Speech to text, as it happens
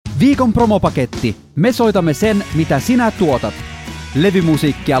Viikon promopaketti. Me soitamme sen, mitä sinä tuotat.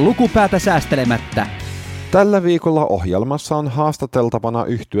 Levymusiikkia lukupäätä säästelemättä. Tällä viikolla ohjelmassa on haastateltavana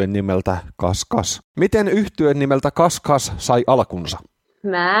yhtyen nimeltä Kas. Miten yhtyen nimeltä Kas sai alkunsa?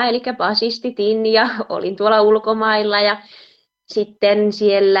 Mä, eli basisti Tinja, olin tuolla ulkomailla ja sitten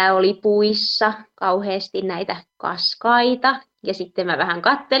siellä oli puissa kauheasti näitä kaskaita. Ja sitten mä vähän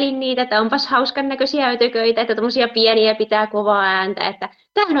kattelin niitä, että onpas hauskan näköisiä ötököitä, että tommosia pieniä pitää kovaa ääntä. Että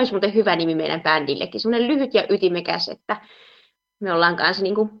tämähän olisi muuten hyvä nimi meidän bändillekin, semmoinen lyhyt ja ytimekäs, että me ollaan kanssa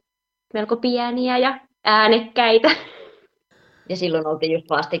niin kuin melko pieniä ja äänekkäitä. Ja silloin oltiin just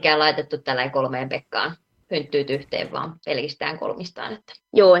vastikään laitettu tällä 3 Pekkaan hynttyyt yhteen vaan pelkistään kolmistaan. Että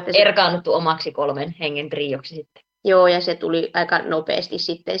Joo, että se erkaannuttu omaksi 3 hengen trioksi sitten. Joo, ja se tuli aika nopeasti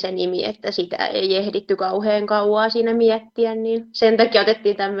sitten se nimi, että sitä ei ehditty kauhean kauaa siinä miettiä, niin sen takia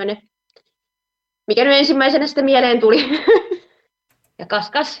otettiin tämmöinen, mikä nyt ensimmäisenä sitten mieleen tuli. Ja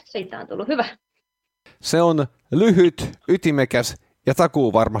Kas, siitä on tullut hyvä. Se on lyhyt, ytimekäs ja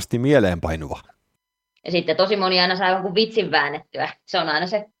takuu varmasti mieleenpainuva. Ja sitten tosi moni aina saa jonkun vitsin väännettyä. Se on aina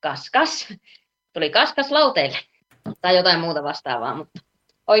se Kas. Tuli Kas lauteille. Tai jotain muuta vastaavaa, mutta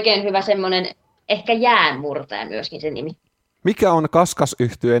oikein hyvä semmoinen ehkä jäänmurtaja myöskin se nimi. Mikä on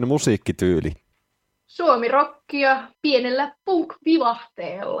Kas-yhtyeen musiikkityyli? Suomirokkia pienellä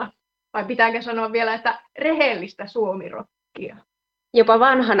punk-vivahteella. Vai pitääkö sanoa vielä, että rehellistä suomirokkia? Jopa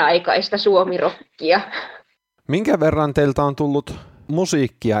vanhanaikaista suomirokkia. Minkä verran teiltä on tullut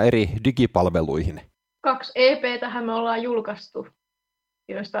musiikkia eri digipalveluihin? 2 EP:tähän me ollaan julkaistu,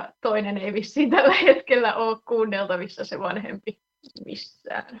 joista toinen ei vissiin tällä hetkellä ole kuunneltavissa, se vanhempi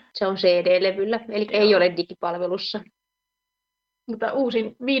missään. Se on CD-levyllä, eli Joo. ei ole digipalvelussa. Mutta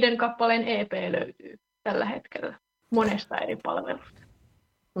uusin 5 kappaleen EP löytyy tällä hetkellä monesta eri palvelusta.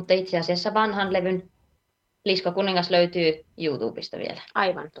 Mutta itse asiassa vanhan levyn Lisko Kuningas löytyy YouTubesta vielä.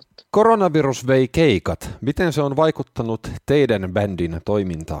 Aivan totta. Koronavirus vei keikat. Miten se on vaikuttanut teidän bändin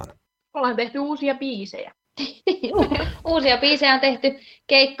toimintaan? Ollaan tehty uusia biisejä. Uusia biisejä on tehty,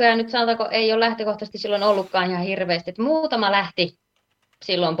 keikkoja nyt sanotaanko ei ole lähtökohtaisesti silloin ollutkaan ihan hirveästi. Että muutama lähti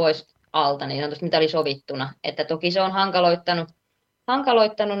silloin pois alta, niin sanotusti mitä oli sovittuna. Että toki se on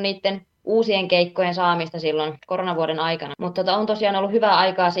hankaloittanut niiden uusien keikkojen saamista silloin koronavuoden aikana. Mutta on tosiaan ollut hyvää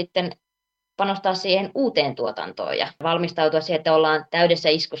aikaa sitten panostaa siihen uuteen tuotantoon ja valmistautua siihen, että ollaan täydessä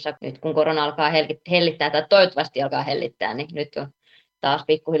iskussa nyt kun korona alkaa hellittää tai toivottavasti alkaa hellittää, niin nyt on taas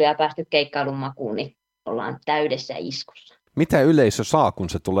pikkuhiljaa päästy keikkailun makuun, niin ollaan täydessä iskussa. Mitä yleisö saa, kun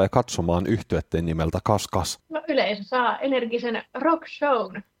se tulee katsomaan yhtyetteen nimeltä Kas? No, yleisö saa energisen rock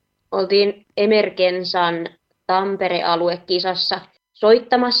shown. Oltiin Emergensan Tampere-aluekisassa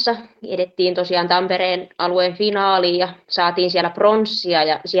soittamassa. Edettiin tosiaan Tampereen alueen finaaliin ja saatiin siellä pronssia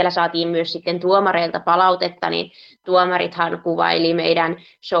ja siellä saatiin myös sitten tuomareilta palautetta, niin tuomarithan kuvaili meidän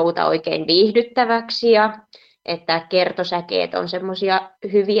showta oikein viihdyttäväksi ja että kertosäkeet on semmoisia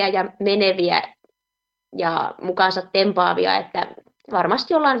hyviä ja meneviä ja mukaansa tempaavia, että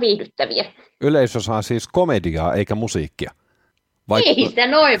varmasti ollaan viihdyttäviä. Yleisö saa siis komediaa eikä musiikkia. Ei sitä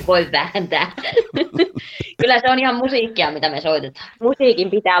noin voi vääntää. Kyllä se on ihan musiikkia, mitä me soitetaan. Musiikin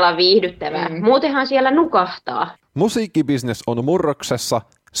pitää olla viihdyttävää. Muutenhan siellä nukahtaa. Musiikkibisnes on murroksessa,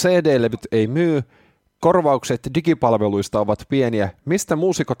 CD-levyt ei myy, korvaukset digipalveluista ovat pieniä. Mistä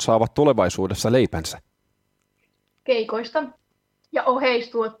muusikot saavat tulevaisuudessa leipänsä? Keikoista ja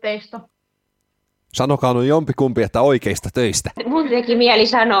oheistuotteista. Sanokaa nyt jompikumpi, että oikeista töistä. Mun teki mieli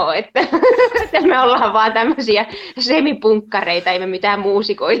sanoa, että me ollaan vaan tämmöisiä semipunkkareita, ei me mitään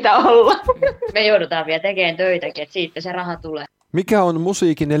muusikoita olla. Me joudutaan vielä tekemään töitäkin, että siitä se raha tulee. Mikä on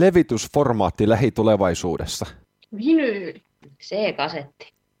musiikin levitysformaatti lähitulevaisuudessa? Vinyyli.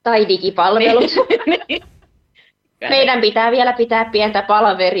 C-kasetti. Tai digipalvelut. Meidän pitää vielä pitää pientä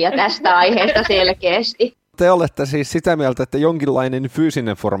palaveria tästä aiheesta selkeästi. Te olette siis sitä mieltä, että jonkinlainen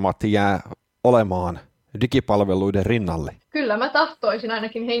fyysinen formaatti jää olemaan digipalveluiden rinnalle. Kyllä mä tahtoisin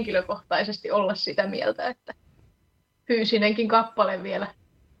ainakin henkilökohtaisesti olla sitä mieltä, että fyysinenkin kappale vielä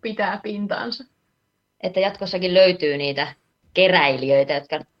pitää pintaansa. Että jatkossakin löytyy niitä keräilijöitä,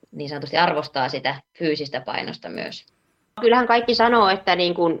 jotka niin sanotusti arvostaa sitä fyysistä painosta myös. Kyllähän kaikki sanoo, että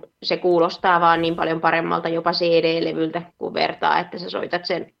niin kun se kuulostaa vaan niin paljon paremmalta jopa CD-levyltä, kun vertaa, että sä soitat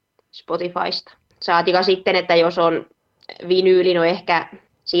sen Spotifysta. Saatika sitten, että jos on vinyyli, no ehkä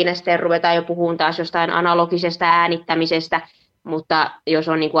siinä sitten ruvetaan jo puhumaan taas jostain analogisesta äänittämisestä, mutta jos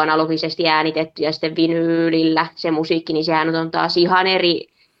on niin kuin analogisesti äänitetty ja sitten vinyylillä se musiikki, niin sehän on taas ihan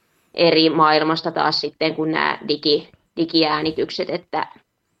eri maailmasta taas sitten kuin nämä digiäänitykset, että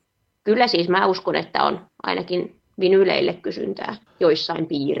kyllä siis mä uskon, että on ainakin vinyyleille kysyntää joissain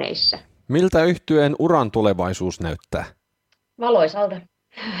piireissä. Miltä yhtyeen uran tulevaisuus näyttää? Valoisalta.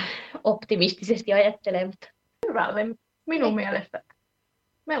 optimistisesti ajattelee. Mutta Hyvälle minun mielestä.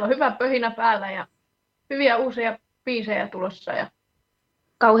 Meillä on hyvä pöhinä päällä ja hyviä uusia biisejä tulossa. Ja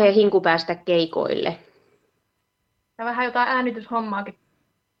Kauhea hinku päästä keikoille. vähän jotain äänityshommaakin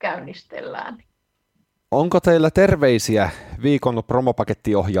käynnistellään. Onko teillä terveisiä viikon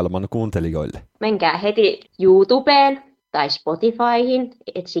promopakettiohjelman kuuntelijoille? Menkää heti YouTubeen tai Spotifyhin,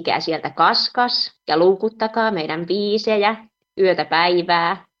 etsikää sieltä Kaskas ja luukuttakaa meidän biisejä yötä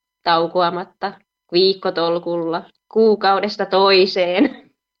päivää taukoamatta, viikkotolkulla, kuukaudesta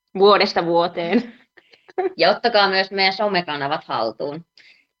toiseen, vuodesta vuoteen. ja ottakaa myös meidän somekanavat haltuun.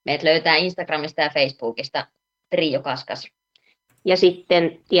 Meidät löytää Instagramista ja Facebookista Trio Kaskas. Ja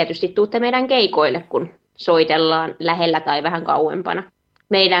sitten tietysti tuutte meidän keikoille, kun soitellaan lähellä tai vähän kauempana.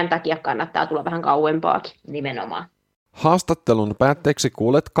 Meidän takia kannattaa tulla vähän kauempaakin. Nimenomaan. Haastattelun päätteeksi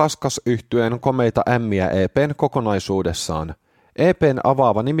kuulet Kaskas-yhtyeen Komeita ämmiä EP:n kokonaisuudessaan. EP:n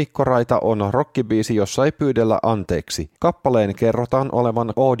avaava nimikkoraita on rockibiisi, jossa ei pyydellä anteeksi. Kappaleen kerrotaan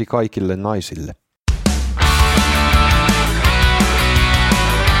olevan oodi kaikille naisille.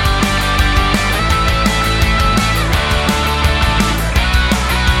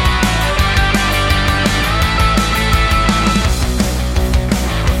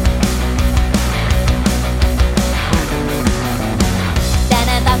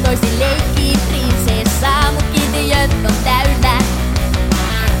 Tahtoisin leikkiä prinsessaa, mut kiintiöt on täynnä.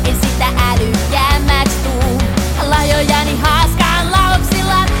 En sitä älykkäämmäks tuu. Lahjojani haaskaan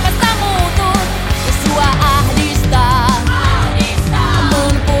lauksilla, vasta muutun. Ja sua ahdistaa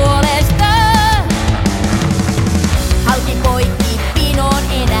mun puolesta. Halki poikki pinoon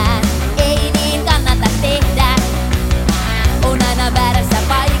enää, ei niin kannata tehdä. On aina väärässä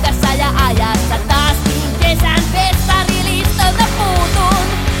paikassa ja ajassa taaskin kesän festarilistolta puutun.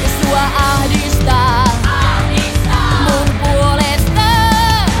 Sua ahdistaa mun puolesta.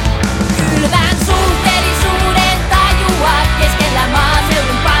 Kylvän suhteellisuuden tajua keskellä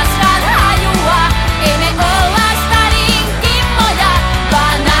maaseudun paskan hajua. Ei me olla stadin kimmoja,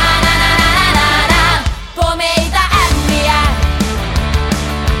 vaan na komeita ämmiä.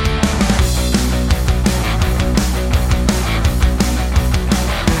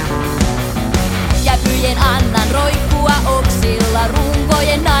 Käpyjen annan roikkua oksilla,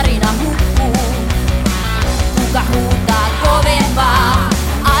 runkojen narina hukkuu. Kuka huutaa kovempaa?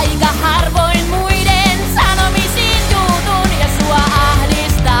 Aika harvoin muiden sanomisiin juutun ja sua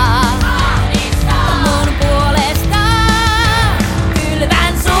ahdistaa mun puolesta.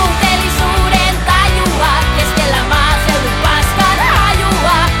 Kylvän suhteellisuuden tajua keskellä maaseudun paskan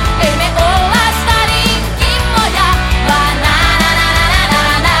hajua. Ei me olla stadin kimmoja, vaan na.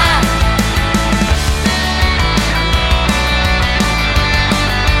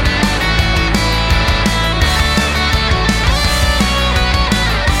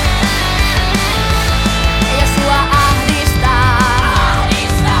 Ja sua ahdistaa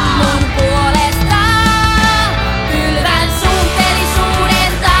mun puolesta. Kylvän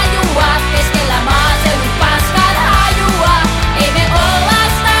suhteellisuuden tajua keskellä maaseudun paskan hajua. Ei me olla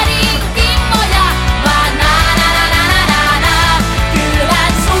stadin kimmoja, vaan na.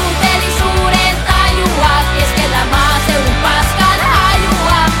 Kylvän suhteellisuuden tajua keskellä maaseudun paskan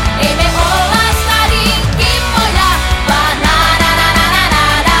hajua. Ei me olla stadin kimmoja, vaan na.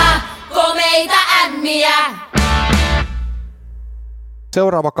 Komeita ämmiä.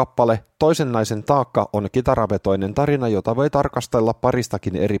 Seuraava kappale, Toisen naisen taakka, on kitaravetoinen tarina, jota voi tarkastella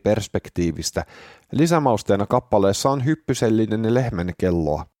paristakin eri perspektiivistä. Lisämausteena kappaleessa on hyppysellinen lehmän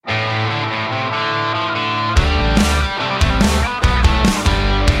kelloa.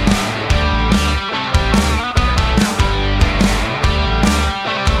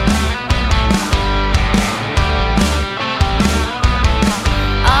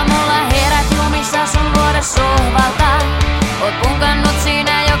 Aamulla herät jumissa sun luoda sohvalta. Oot punkannut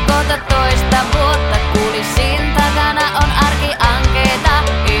siinä jo kohta toista vuotta. Kulissin takana on arki ankeeta.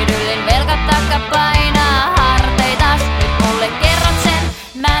 Idyllin velkat takka painaa harteitas. Nyt mulle kerrot sen,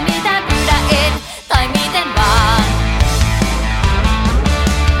 mä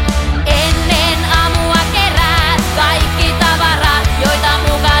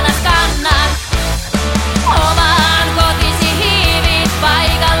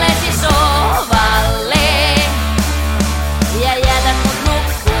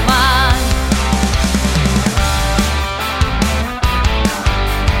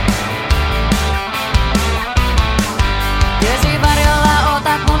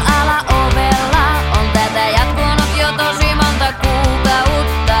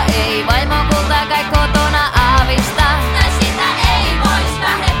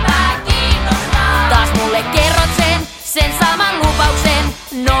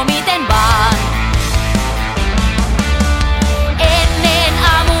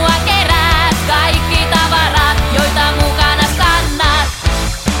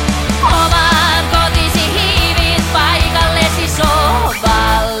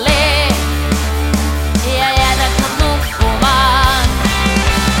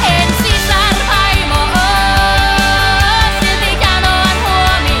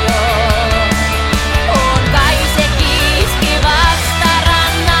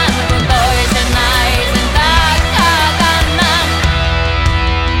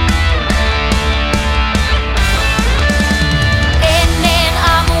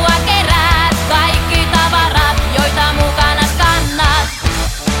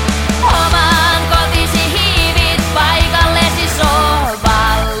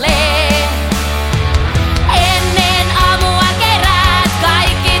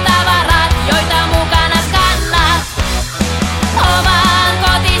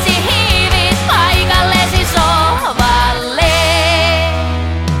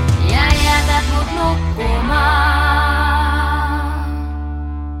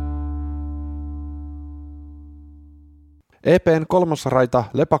EP:n kolmas raita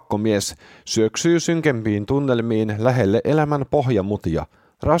Lepakkomies syöksyy synkempiin tunnelmiin lähelle elämän pohjamutia.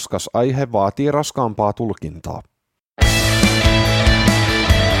 Raskas aihe vaatii raskaampaa tulkintaa.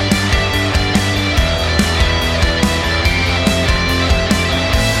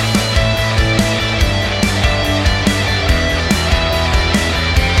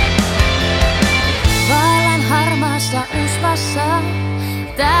 Vallan harmaassa usvassa,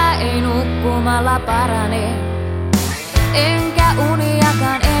 tää ei nukkumalla parane. Enkä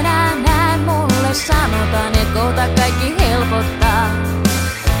uniakaan enää näe, mulle sanotaan, et kohta kaikki helpottaa.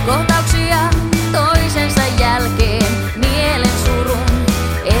 Kohtauksia toisensa jälkeen, mielen surun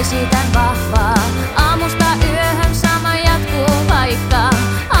esitän vahvaa. Aamusta yöhön sama jatkuu, vaikka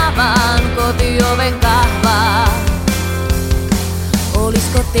avaan kotioven kahvaa.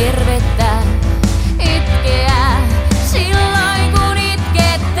 Olisko tervettä itkeä silloin kun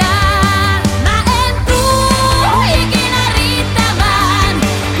itkettää? Mä en tuu ikinä riittämään,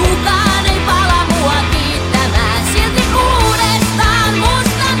 kukaan ei pala mua kiittämään. Silti uudestaan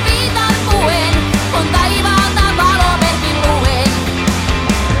mustan viitan puen, kun taivaalta valomerkin luen.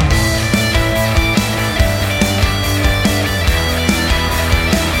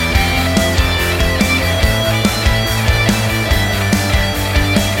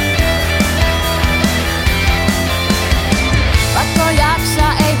 Pakko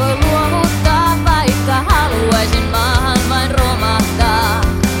jaksa, ei voi luovuttaa, vaikka haluaisin maahan vain romahtaa.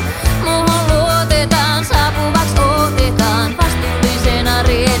 Muhun luotetaan, saapuvaks otetaan, vastuullisena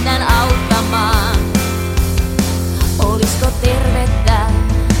riennän auttamaan. Olisko tervettä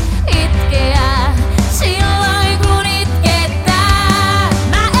itkeä silloin kun itkettää?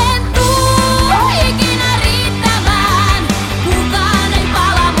 Mä en tuu ikinä riittämään, kukaan ei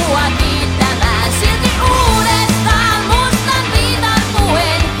pala mua kiittämään. Silti uudestaan mustan viitan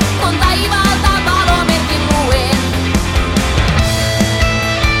puen, kun taivaalta valomerkin luen.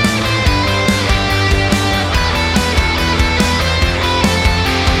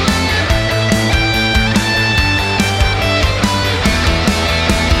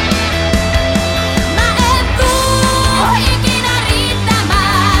 Mä en tuu ikinä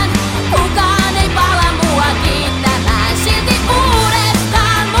riittämään, kukaan ei pala mua kiittämään. Silti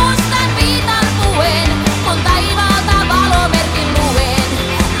uudestaan mustan viitan puen, kun taivaalta valomerkin luen.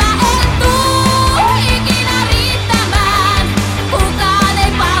 Mä en tuu ikinä riittämään, kukaan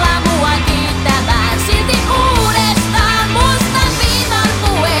ei pala mua kiittämään. Silti uudestaan mustan viitan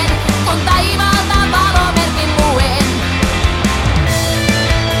puen, kun taivaalta valomerkin luen.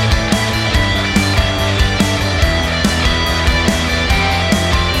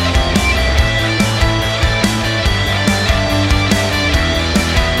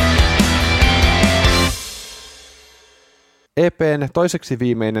 EP:n toiseksi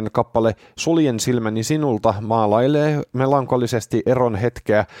viimeinen kappale Suljen silmäni sinulta maalailee melankolisesti eron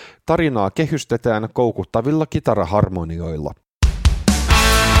hetkeä. Tarinaa kehystetään koukuttavilla kitaraharmonioilla.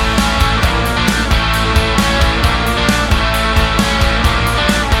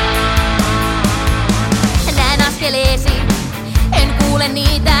 Näen askeleesi, en kuule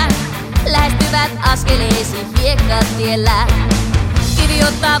niitä. Lähestyvät askeleesi hiekkatiellä. Kivi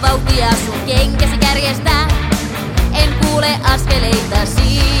ottaa vauhtia sun kenkäsi kärjestää. En kuule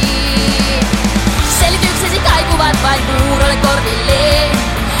askeleitasi. Selityksesi kaikuvat vain kuuroille korville.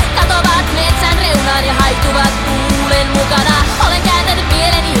 Katovat metsän reunaan ja haihtuvat tuulen mukana. Olen kääntänyt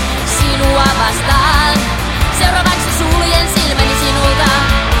mieleni sinua vastaan. Seuraavaksi suljen silmäni sinulta.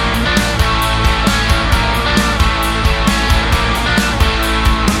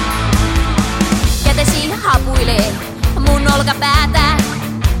 Kätesi hapuilee mun olkapäätä.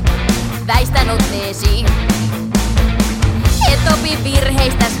 Väistän otteesi. Et opi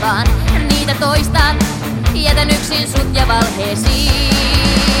virheistäs vaan, niitä toistan. Jätän yksin sut ja valheesi.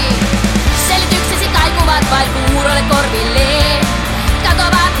 Selityksesi kaikuvat vain kuuroille korville.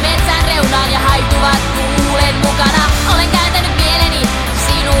 Katovat metsän reunaan ja haihtuvat tuulen mukana. Olen kääntänyt mieleni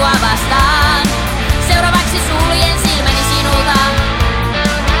sinua vastaan. Seuraavaksi suljen silmäni sinulta.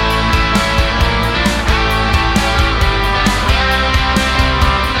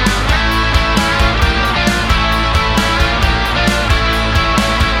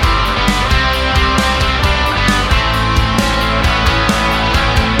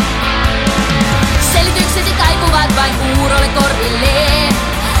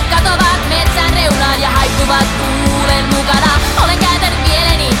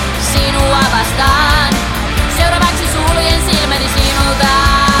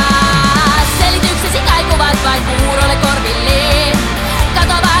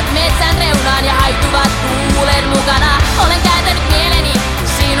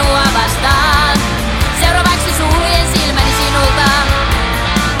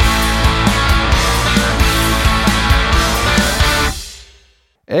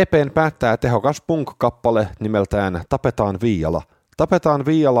 EP:n päättää tehokas punk-kappale nimeltään Tapetaan Viiala. Tapetaan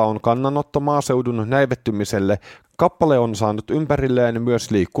Viiala on kannanotto maaseudun näivettymiselle. Kappale on saanut ympärilleen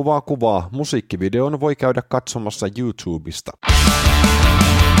myös liikkuvaa kuvaa. Musiikkivideon voi käydä katsomassa YouTubesta.